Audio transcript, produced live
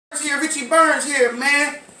here, Richie Burnz here,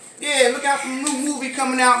 man. Yeah, look out for a new movie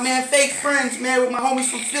coming out, man. Fake Friends, man, with my homies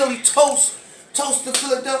from Philly. Toast to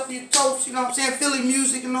Philadelphia, toast, you know what I'm saying? Philly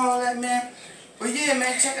music and all that, man. But yeah,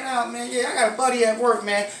 man, check it out, man. Yeah, I got a buddy at work,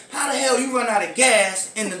 man. How the hell you run out of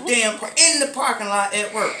gas in the parking lot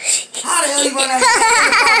at work? How the hell you run out of gas in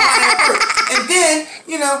the parking lot at work? And then,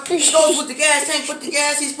 you know, he goes with the gas tank,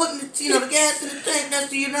 he's putting the, the gas in the tank. Next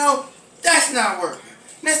thing you know, that's not working.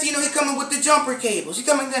 Next thing you know, he coming with the jumper cables. He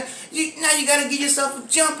coming there. Now you gotta give yourself a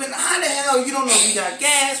jump. And how the hell you don't know if you got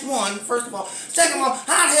gas? One, first of all. Second of all,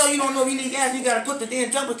 how the hell you don't know if you need gas? You gotta put the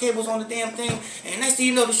damn jumper cables on the damn thing. And next thing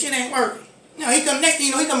you know, the shit ain't working. Now next thing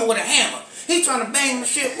you know, he coming with a hammer. He trying to bang the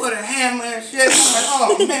shit with a hammer and shit. I'm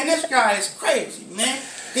like, oh man, this guy is crazy, man.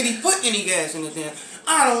 Did he put any gas in the damn?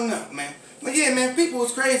 I don't know, man. But yeah, man, people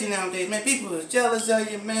is crazy nowadays, man. People is jealous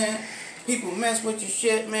of you, man. People mess with your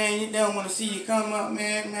shit, man. They don't want to see you come up,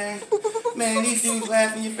 man. Man, these dudes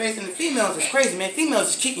laugh in your face. And the females is crazy, man. Females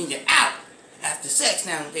is kicking you out after sex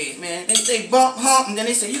nowadays, man. They say bump, hump, and then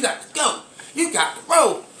they say, you got to go. You got to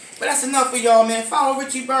roll. But that's enough for y'all, man. Follow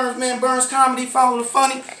Richie Burnz, man. Burnz Comedy. Follow the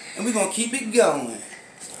funny. And we're going to keep it going.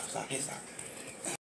 Stop.